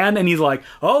can and he's like,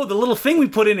 oh, the little thing we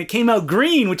put in it came out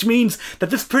green, which means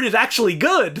that this print is actually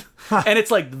good. And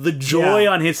it's like the joy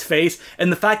on his face,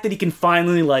 and the fact that he can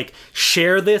finally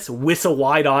share this with a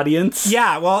wide audience.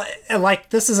 Yeah, well,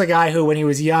 this is a guy who, when he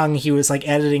was young, he was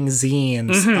editing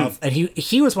zines and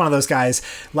he was one of those guys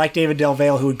like David Del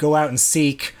Valle who would go out and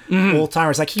seek old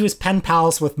timers. Like he was pen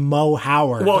pals with Mo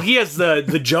Howard. Well, he has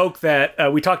the joke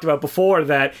that we talked about before,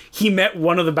 that he met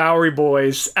one of the Bowery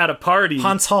boys at a party,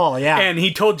 Huntz Hall, yeah, and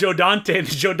he told Joe Dante, and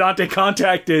Joe Dante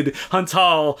contacted Huntz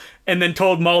Hall and then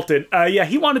told Maltin,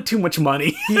 he wanted too much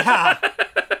money. Yeah.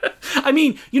 I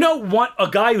mean, a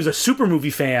guy who's a super movie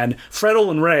fan, Fred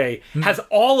Olen Ray, has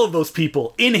all of those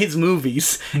people in his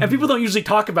movies. And people don't usually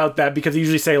talk about that because they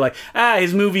usually say,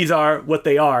 his movies are what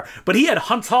they are. But he had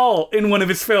Huntz Hall in one of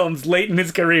his films late in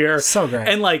his career. So great.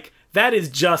 And, that is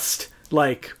just,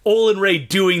 Olen Ray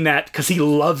doing that because he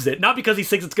loves it, not because he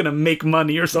thinks it's going to make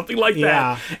money or something like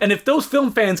that. And if those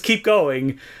film fans keep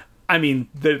going, I mean,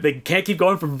 they can't keep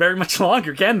going for very much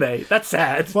longer, can they? That's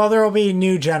sad. Well, there will be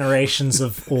new generations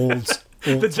of old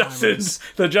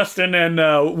the Justin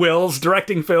and Wills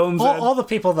directing films. All the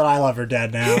people that I love are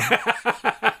dead now.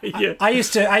 Yeah. I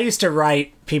used to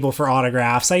write people for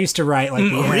autographs. I used to write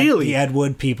the Ed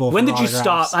Wood people. When did autographs. You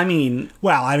stop? I mean,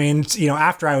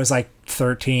 after I was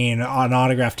 13, an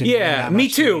autograph didn't mean that me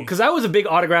much too, to me. Because I was a big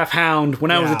autograph hound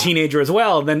when I was a teenager as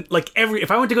well. And then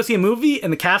if I went to go see a movie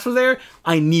and the cast was there,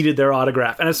 I needed their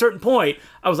autograph. And at a certain point,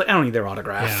 I was like, I don't need their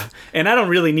autograph. Yeah. And I don't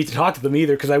really need to talk to them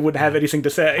either because I wouldn't have anything to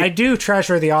say. I do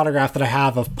treasure the autograph that I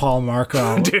have of Paul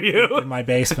Marco. Do you? In my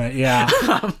basement, yeah.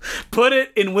 Put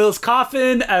it in Will's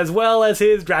coffin as well as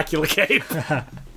his Dracula cape.